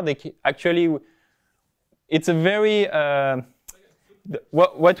where they are. Actually, it's a very...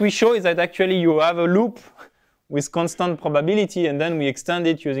 what we show is that actually you have a loop with constant probability, and then we extend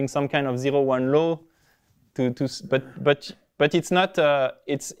it using some kind of 0-1 law. But it's not...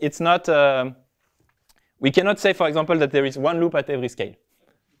 we cannot say, for example, that there is one loop at every scale.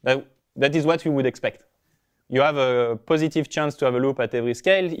 That is what we would expect. You have a positive chance to have a loop at every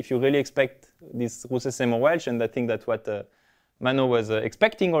scale if you really expect this Russo-Seymour-Welsh, and I think that's what Mano was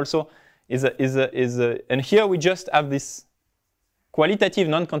expecting also. And here we just have this qualitative,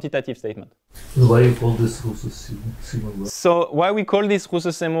 non-quantitative statement. Why you call this Russo-Seymour-Welsh? So why we call this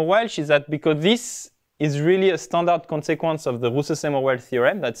Russo-Seymour-Welsh is that because this is really a standard consequence of the Russo-Seymour-Welsh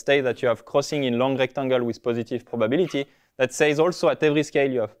theorem that states that you have crossing in long rectangle with positive probability. That says also at every scale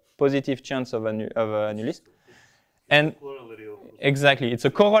you have positive chance of annulus. And exactly, it's a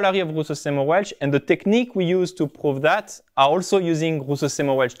corollary of Russo-Seymour-Welsh, and the technique we use to prove that are also using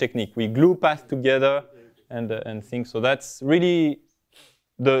Russo-Seymour-Welsh technique. We glue paths together and things. So that's really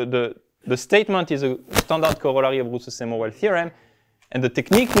the statement is a standard corollary of Russo-Seymour-Welsh theorem, and the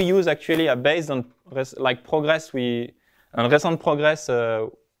technique we use actually are based on recent progress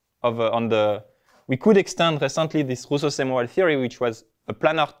on the. We could extend recently this Russo-Seymour-Welsh theory, which was a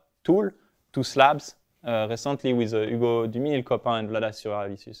planar tool, to slabs recently with Hugo, Duminil-Copin, and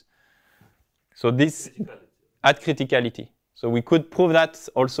Vladas. So this at criticality. So we could prove that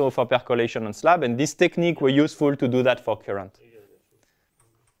also for percolation on slab, and this technique were useful to do that for current.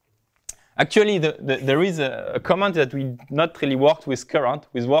 Actually, there is a comment that we not really worked with current.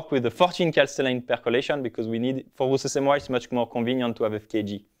 We work with the Fortune-Castellane percolation because we need, for Russo-Seymour-Welsh, it's much more convenient to have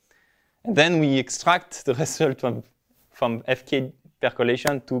FKG. And then we extract the result from FK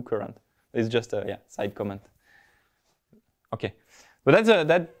percolation to current. It's just a side comment. Okay, but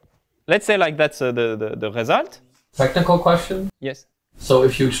that's let's say like that's the result. Technical question? Yes. So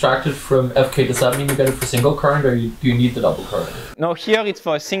if you extract it from FK, does that mean you get it for single current, or do you need the double current? No, here it's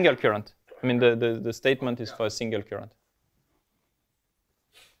for a single current. I mean, the statement is for a single current.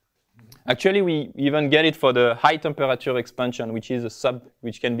 Actually, we even get it for the high temperature expansion, which is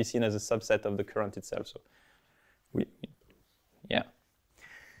which can be seen as a subset of the current itself. So, yeah.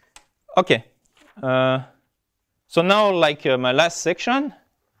 Okay. So now, like my last section.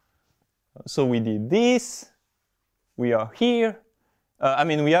 So we did this. We are here. I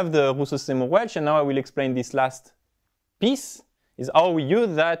mean, we have the Russo-Seymour-Welsh, and now I will explain this last piece. Is how we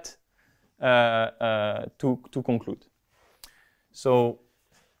use that to conclude. So.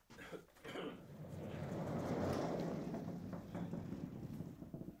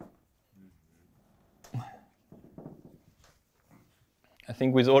 I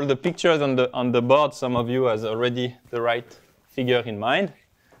think with all the pictures on the board, some of you has already the right figure in mind.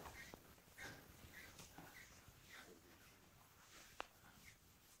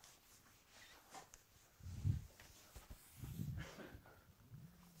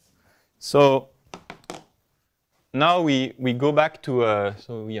 So now we go back to,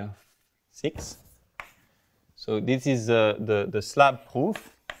 so we have 6. So this is the slab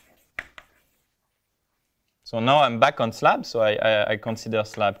proof. So now I'm back on slab, so I consider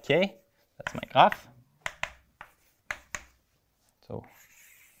slab K. That's my graph. So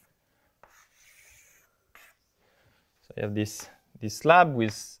I have this slab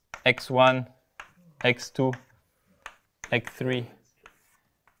with x1, x2, x3,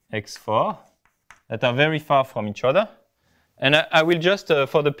 x4 that are very far from each other. And I will just,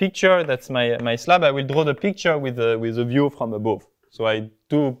 for the picture, that's my slab, I will draw the picture with a view from above. So I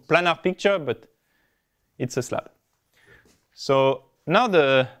do planar picture, but it's a slab. So now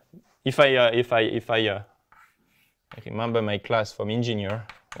if I remember my class from engineer,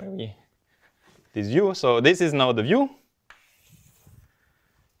 where this view. So this is now the view.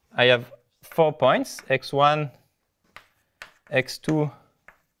 I have 4 points, x1, x2,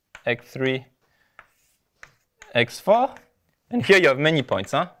 x3, x4. And here you have many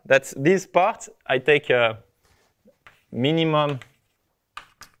points. Huh? That's this part. I take a minimum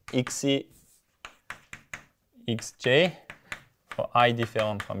xc, xj for I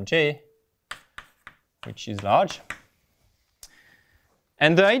different from j, which is large.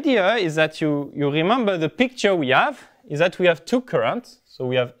 And the idea is that you remember the picture we have is that we have two currents. So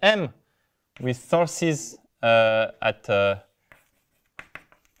we have M with sources at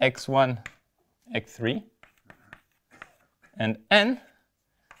x1, x3, and N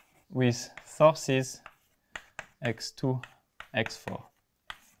with sources x2, x4.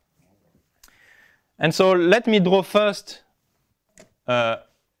 And so let me draw first M.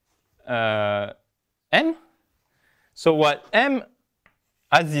 So what M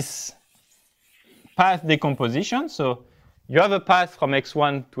has this path decomposition. So you have a path from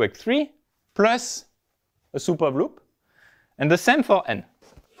x1 to x3 plus a super loop, and the same for N.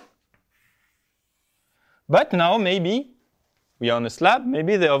 But now maybe we are on a slab,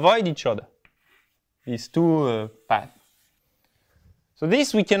 maybe they avoid each other, these two paths. So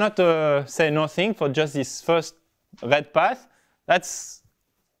this we cannot say nothing for just this first red path. That's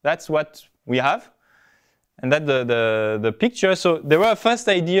what we have. And that's the picture. So there were a first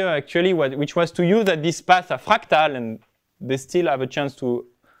idea actually which was to use that these paths are fractal and they still have a chance to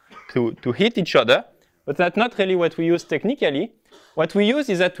hit each other. But that's not really what we use technically. What we use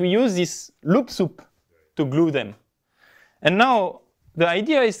is that we use this loop soup to glue them. And now the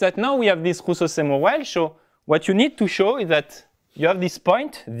idea is that now we have this Russo-Seymour-Welsh. So what you need to show is that you have this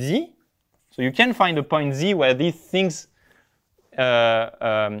point Z. So you can find a point Z where these things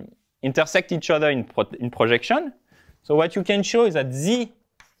intersect each other in projection. So what you can show is that Z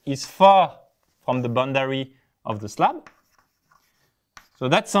is far from the boundary of the slab. So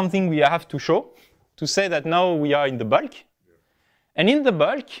that's something we have to show to say that now we are in the bulk. And in the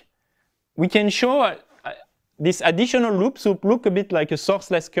bulk, we can show this additional loop soup look a bit like a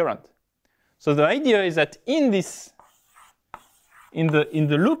sourceless current. So the idea is that in the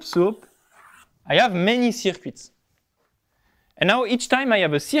loop soup, I have many circuits. And now each time I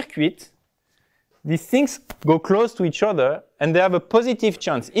have a circuit, these things go close to each other and they have a positive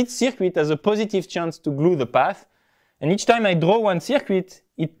chance. Each circuit has a positive chance to glue the path. And each time I draw one circuit,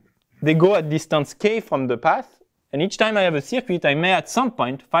 they go at distance k from the path. And each time I have a circuit, I may at some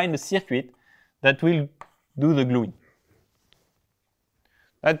point find a circuit that will do the gluing.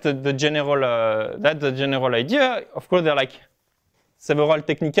 That's the general idea. Of course, there are like several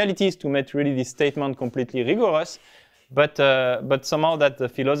technicalities to make really this statement completely rigorous. But somehow that's the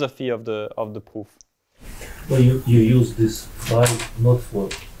philosophy of the proof. Well, you use this phi not for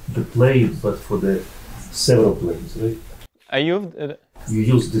the plane, but for the several planes, right? You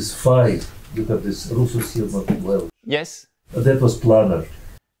use this phi. You have this Russo-Seymour-Welsh. Yes. That was planar.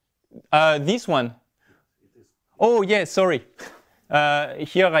 This one. Oh yeah, sorry.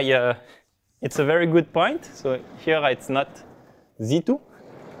 Here it's a very good point. So here it's not Z2.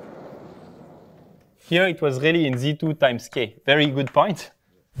 Here it was really in Z2 times K. Very good point.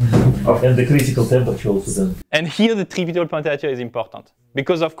 And the critical temperature also then. And here the critical temperature is important.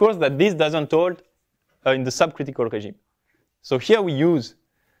 Because of course that this doesn't hold in the subcritical regime. So here we use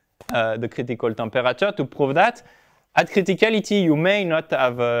the critical temperature to prove that. At criticality, you may not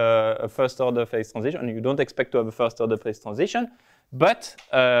have a first-order phase transition. You don't expect to have a first-order phase transition. But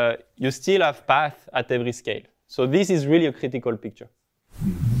you still have path at every scale. So this is really a critical picture.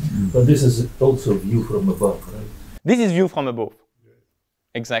 But this is also view from above, right? This is view from above.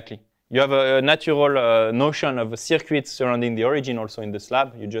 Exactly. You have a natural notion of a circuit surrounding the origin also in the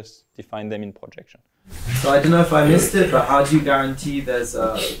slab. You just define them in projection. So I don't know if I missed it, but how do you guarantee there's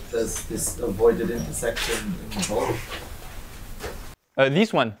this avoided intersection involved?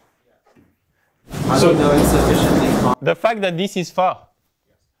 This one. I don't know insufficiently. The fact that this is far.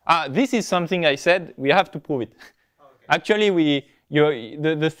 This is something I said. We have to prove it. Okay. Actually,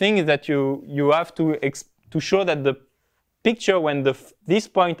 the thing is that you have to show that the picture when this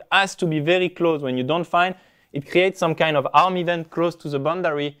point has to be very close. When you don't find, it creates some kind of arm event close to the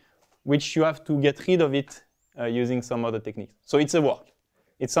boundary, which you have to get rid of it using some other techniques. So it's a work.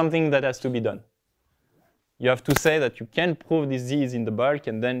 It's something that has to be done. You have to say that you can prove this Z is in the bulk,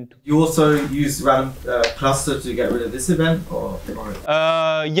 and then you also use random cluster to get rid of this event, or?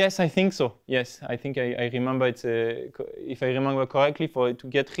 Yes, I think so. Yes, I think I remember it's if I remember correctly, to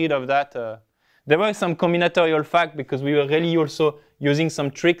get rid of that. There were some combinatorial fact because we were really also using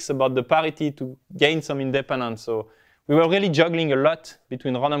some tricks about the parity to gain some independence. So we were really juggling a lot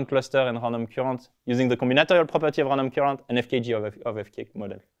between random cluster and random current using the combinatorial property of random current and FKG of FK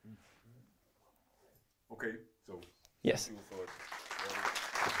model. Okay, so yes. thank you for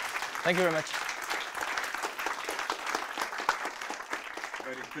Thank you very much.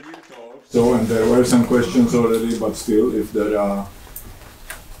 very clear talk. So, and there were some questions already, but still, if there are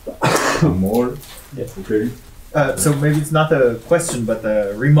more, yes. Okay. So maybe it's not a question, but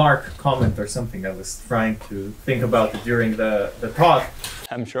a remark, comment, or something. I was trying to think about it during the talk.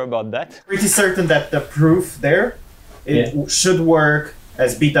 I'm sure about that. Pretty certain that the proof there, it should work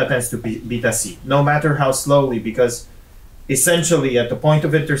as beta tends to beta c, no matter how slowly, because essentially at the point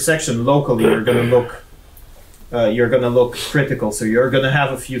of intersection locally, you're gonna look critical, so you're gonna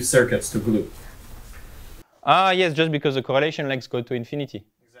have a few circuits to glue. Yes, just because the correlation legs go to infinity.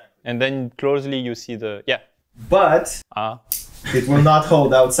 Exactly. And then closely you see the, But it will not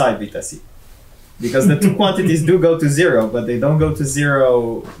hold outside beta c. Because the two quantities do go to 0, but they don't go to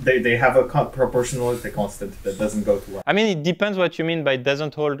 0, they have a proportionality constant that doesn't go to 1. I mean, it depends what you mean by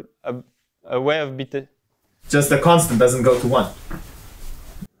doesn't hold a way of beta. Just the constant doesn't go to 1.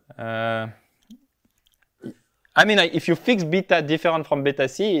 I mean, if you fix beta different from beta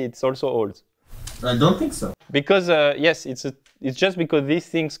c, it's also holds. I don't think so. Because, yes, it's just because these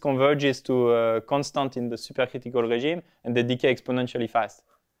things converges to a constant in the supercritical regime and they decay exponentially fast.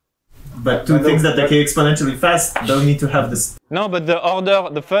 But two things that decay exponentially fast don't need to have this. No, but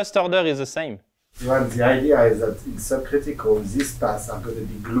the first order is the same. Well, the idea is that in subcritical, these paths are going to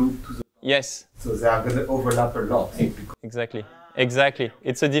be glued to the... Yes. So they are going to overlap a lot. Exactly. Exactly.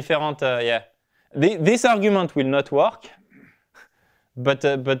 It's a different, This argument will not work, but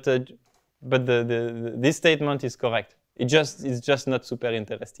this statement is correct. It's just not super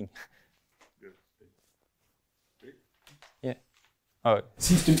interesting. Oh.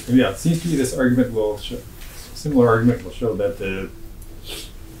 Seems to me this argument will show, similar argument will show that the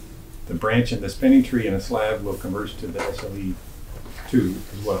branch in the spinning tree in a slab will converge to the SLE2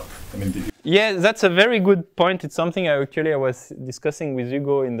 as well. I mean, did you? Yeah, that's a very good point. It's something I was discussing with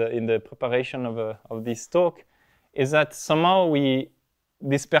Hugo in the preparation of this talk. Is that somehow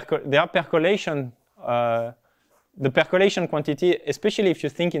there are percolation. The percolation quantity, especially if you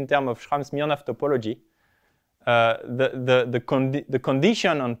think in terms of Schramm-Smirnov topology. The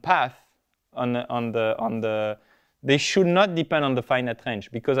condition on path they should not depend on the finite range,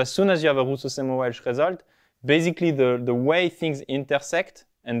 because as soon as you have a Russo-Seymour-Welsh result, basically the way things intersect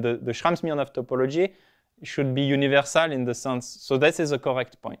and the Schramm-Smirnov topology should be universal in the sense. So this is a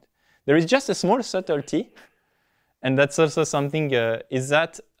correct point. There is just a small subtlety, and that's also something is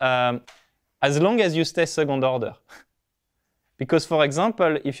that as long as you stay second order. Because, for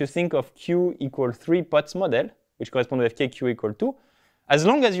example, if you think of Q equal 3 Potts model, which corresponds to Fk Q equal 2, as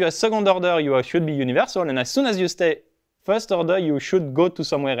long as you are second order, you should be universal. And as soon as you stay first order, you should go to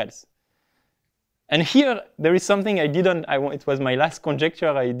somewhere else. And here, there is something it was my last conjecture,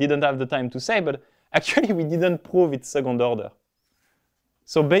 I didn't have the time to say, but actually, we didn't prove it's second order.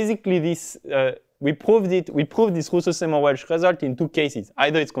 So basically, we proved this Russo-Seymour-Welsh result in two cases.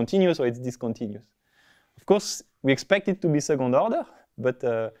 Either it's continuous or it's discontinuous. Of course, we expect it to be second order, but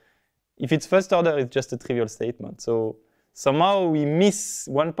if it's first order, it's just a trivial statement. So somehow we miss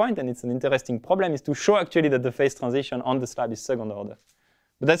one point, and it's an interesting problem, is to show actually that the phase transition on the slab is second order.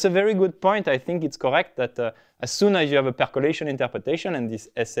 But that's a very good point. I think it's correct that as soon as you have a percolation interpretation and this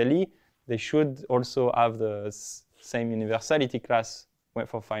SLE, they should also have the same universality class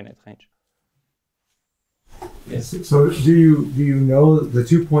for finite range. Yes. So do you know the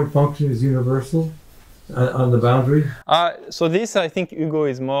 2-point function is universal on the boundary? So this, I think Hugo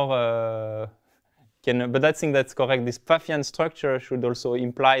is more but I think that's correct. This Pfaffian structure should also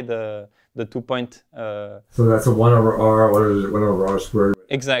imply the 2-point. So that's a 1 over r. What is it? 1 over r squared.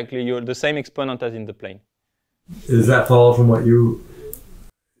 Exactly. You're the same exponent as in the plane. Does that follow from what you?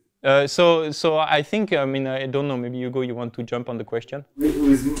 So I think, I mean, I don't know, maybe Hugo, you want to jump on the question?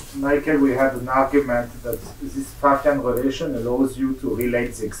 With Michael, we had an argument that this Pfaffian relation allows you to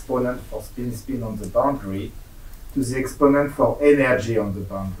relate the exponent for spin-spin on the boundary to the exponent for energy on the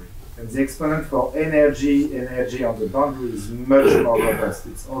boundary. And the exponent for energy on the boundary is much more robust.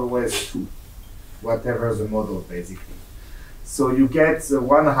 It's always 2, whatever the model, basically. So you get the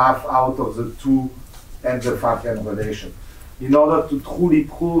 1/2 out of the 2 and the Pfaffian relation. In order to truly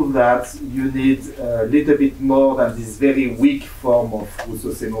prove that, you need a little bit more than this very weak form of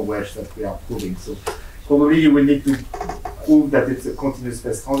Russo-Seymour-Welsh that we are proving. So probably you will need to prove that it's a continuous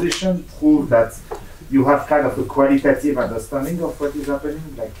phase transition, prove that you have kind of a qualitative understanding of what is happening,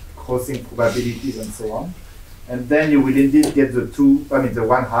 like crossing probabilities and so on. And then you will indeed get the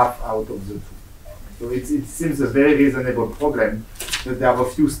 1/2 out of the 2. So it seems a very reasonable problem, but there are a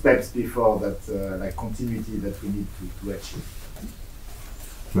few steps before that, like continuity, that we need to achieve.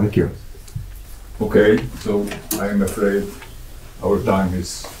 Thank you. Okay, so I am afraid our time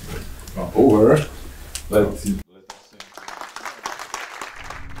is over. Let's see.